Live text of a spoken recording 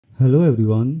Hello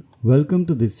everyone, welcome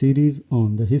to this series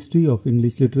on the history of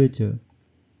English literature.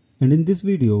 And in this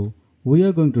video, we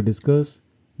are going to discuss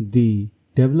the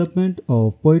development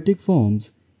of poetic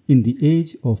forms in the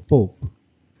age of Pope.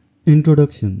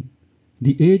 Introduction.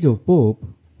 The age of Pope,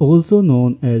 also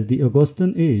known as the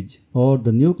Augustan Age or the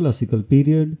Neoclassical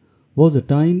period, was a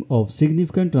time of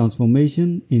significant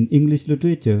transformation in English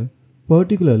literature,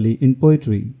 particularly in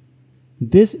poetry.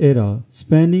 This era,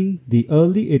 spanning the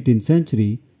early 18th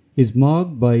century, is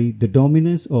marked by the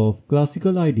dominance of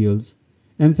classical ideals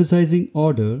emphasizing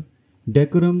order,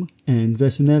 decorum, and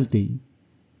rationality.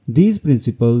 These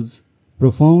principles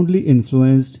profoundly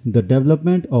influenced the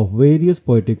development of various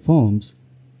poetic forms,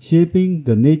 shaping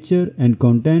the nature and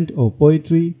content of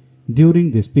poetry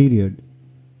during this period.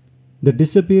 The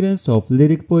disappearance of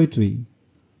lyric poetry.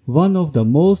 One of the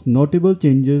most notable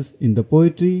changes in the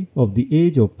poetry of the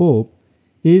age of Pope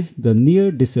is the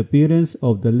near disappearance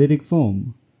of the lyric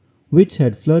form, which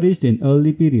had flourished in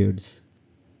early periods.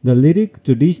 The lyric,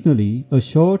 traditionally a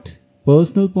short,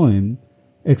 personal poem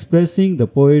expressing the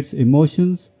poet's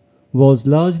emotions, was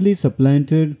largely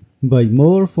supplanted by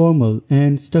more formal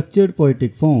and structured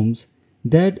poetic forms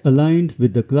that aligned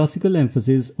with the classical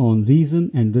emphasis on reason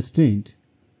and restraint.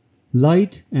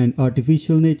 Light and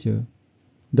artificial nature.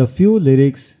 The few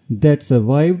lyrics that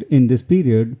survived in this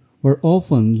period were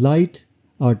often light,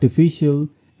 artificial,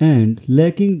 and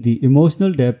lacking the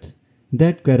emotional depth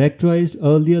that characterized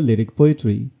earlier lyric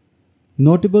poetry.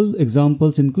 Notable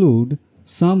examples include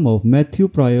some of Matthew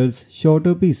Prior's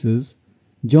shorter pieces,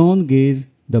 John Gay's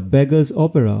The Beggar's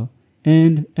Opera,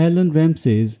 and Alan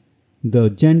Ramsay's The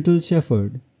Gentle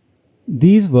Shepherd.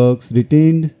 These works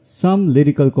retained some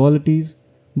lyrical qualities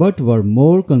but were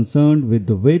more concerned with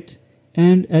the wit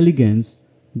and elegance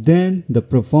than the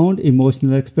profound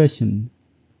emotional expression.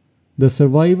 The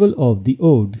survival of the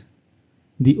ode.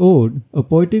 The ode, a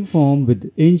poetic form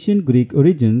with ancient Greek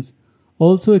origins,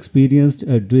 also experienced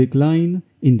a decline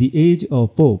in the age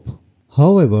of Pope.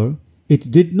 However,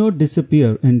 it did not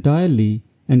disappear entirely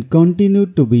and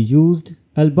continued to be used,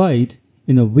 albeit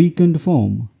in a weakened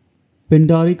form.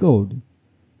 Pindaric ode.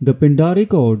 The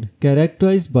Pindaric ode,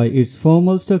 characterized by its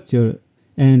formal structure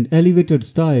and elevated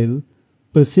style,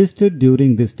 persisted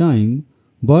during this time,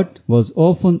 but was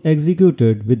often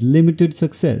executed with limited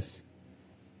success.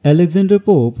 Alexander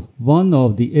Pope, one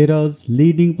of the era's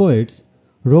leading poets,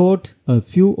 wrote a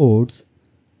few odes,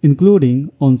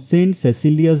 including On Saint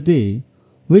Cecilia's Day,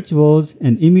 which was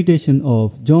an imitation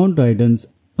of John Dryden's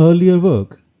earlier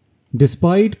work.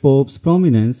 Despite Pope's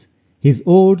prominence, his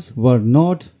odes were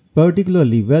not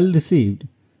particularly well received,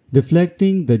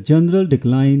 reflecting the general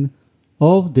decline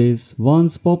of this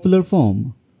once popular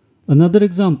form. Another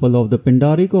example of the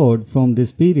Pindaric ode from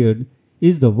this period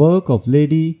is the work of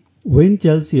Lady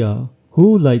Winchelsea,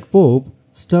 who, like Pope,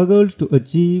 struggled to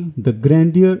achieve the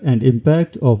grandeur and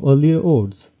impact of earlier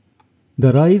odes.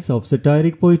 The rise of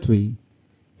satiric poetry.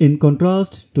 In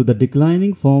contrast to the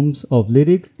declining forms of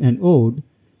lyric and ode,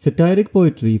 satiric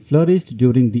poetry flourished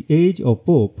during the age of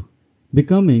Pope,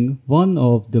 becoming one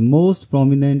of the most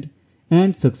prominent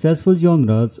and successful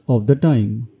genres of the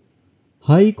time.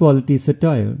 High-quality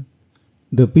satire.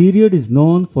 The period is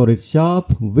known for its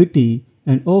sharp, witty,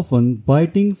 and often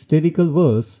biting satirical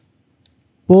verse.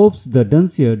 Pope's The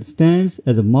Dunciad stands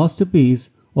as a masterpiece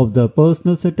of the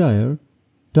personal satire,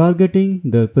 targeting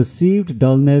the perceived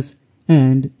dullness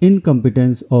and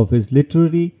incompetence of his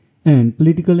literary and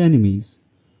political enemies.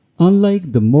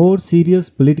 Unlike the more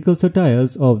serious political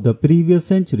satires of the previous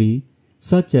century,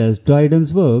 such as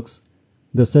Dryden's works,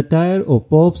 the satire of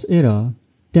Pope's era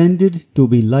tended to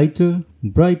be lighter,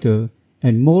 brighter,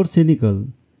 and more cynical,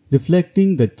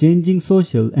 reflecting the changing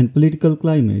social and political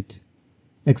climate.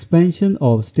 Expansion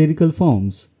of satirical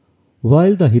forms.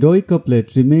 While the heroic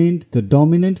couplet remained the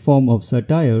dominant form of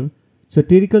satire,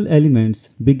 satirical elements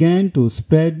began to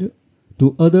spread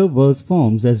to other verse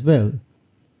forms as well.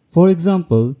 For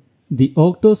example, the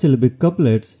octosyllabic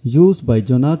couplets used by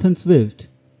Jonathan Swift,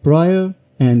 Prior,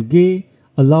 and Gay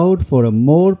allowed for a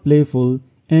more playful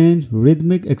and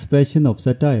rhythmic expression of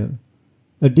satire.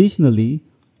 Additionally,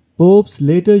 Pope's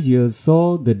later years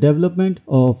saw the development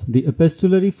of the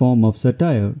epistolary form of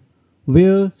satire,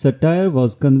 where satire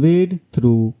was conveyed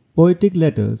through poetic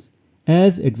letters,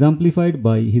 as exemplified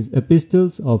by his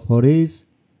epistles of Horace,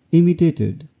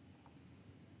 imitated.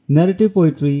 Narrative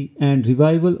poetry and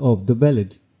revival of the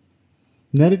ballad.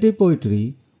 Narrative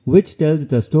poetry, which tells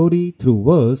the story through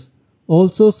verse,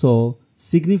 also saw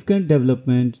significant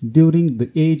development during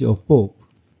the age of Pope.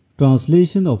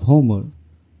 Translation of Homer.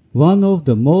 One of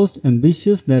the most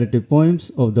ambitious narrative poems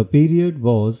of the period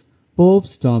was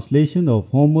Pope's translation of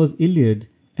Homer's Iliad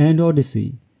and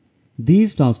Odyssey.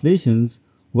 These translations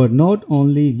were not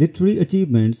only literary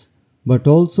achievements but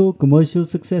also commercial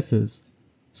successes,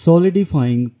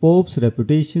 solidifying Pope's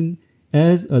reputation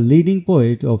as a leading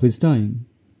poet of his time.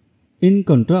 In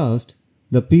contrast,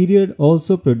 the period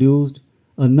also produced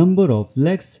a number of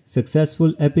less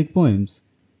successful epic poems,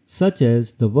 such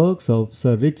as the works of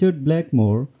Sir Richard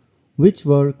Blackmore, which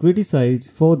were criticized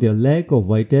for their lack of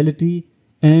vitality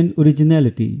and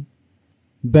originality.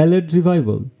 Ballad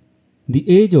Revival. The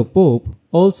age of Pope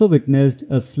also witnessed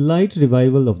a slight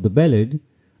revival of the ballad,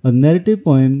 a narrative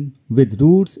poem with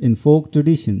roots in folk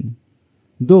tradition.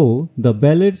 Though the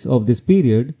ballads of this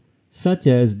period, such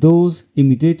as those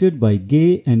imitated by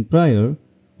Gay and Prior,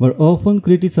 were often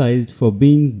criticized for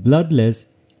being bloodless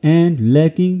and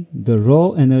lacking the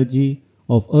raw energy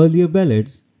of earlier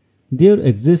ballads, their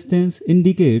existence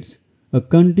indicates a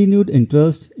continued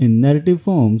interest in narrative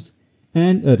forms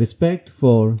and a respect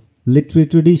for literary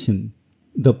tradition.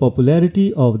 The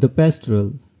popularity of the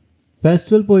pastoral.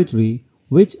 Pastoral poetry,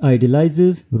 which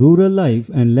idealizes rural life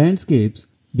and landscapes,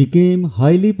 became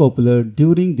highly popular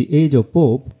during the age of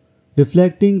Pope,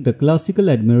 reflecting the classical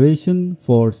admiration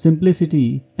for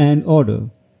simplicity and order.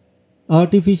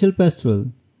 Artificial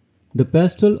pastoral. The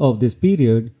pastoral of this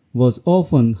period was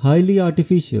often highly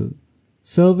artificial,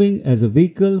 serving as a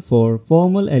vehicle for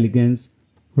formal elegance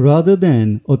rather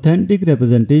than authentic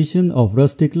representation of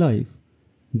rustic life.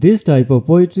 This type of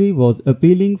poetry was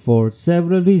appealing for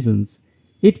several reasons.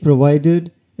 It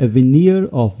provided a veneer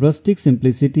of rustic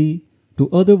simplicity to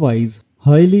otherwise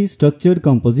highly structured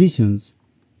compositions.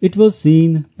 It was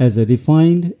seen as a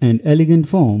refined and elegant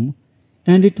form,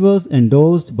 and it was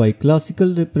endorsed by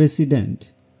classical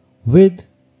precedent, with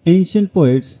ancient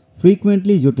poets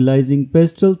frequently utilizing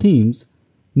pastoral themes.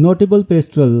 Notable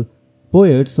pastoral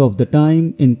poets of the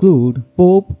time include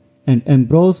Pope and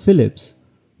Ambrose Phillips,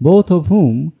 both of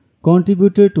whom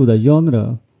contributed to the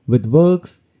genre with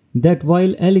works that,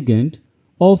 while elegant,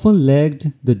 often lacked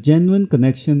the genuine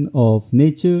connection of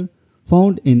nature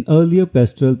found in earlier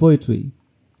pastoral poetry.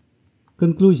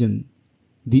 Conclusion.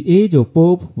 The age of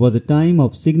Pope was a time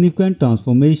of significant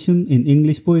transformation in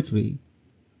English poetry,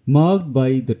 marked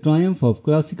by the triumph of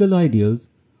classical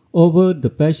ideals over the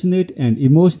passionate and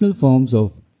emotional forms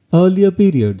of earlier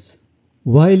periods.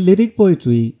 While lyric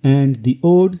poetry and the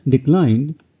ode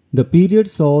declined, the period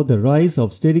saw the rise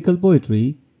of satirical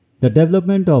poetry, the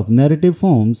development of narrative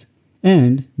forms,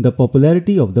 and the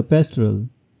popularity of the pastoral.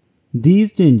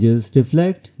 These changes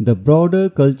reflect the broader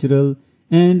cultural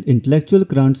and intellectual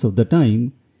currents of the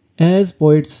time, as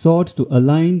poets sought to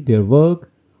align their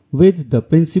work with the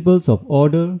principles of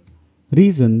order,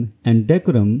 reason, and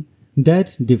decorum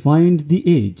that defined the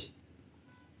age.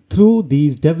 Through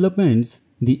these developments,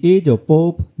 the age of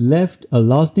Pope left a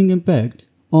lasting impact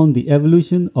on the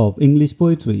evolution of English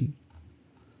poetry.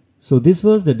 So this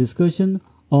was the discussion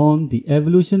on the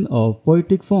evolution of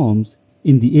poetic forms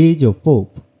in the age of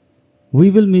Pope. We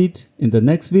will meet in the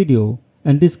next video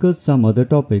and discuss some other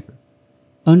topic.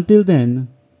 Until then,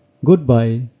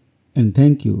 goodbye and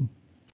thank you.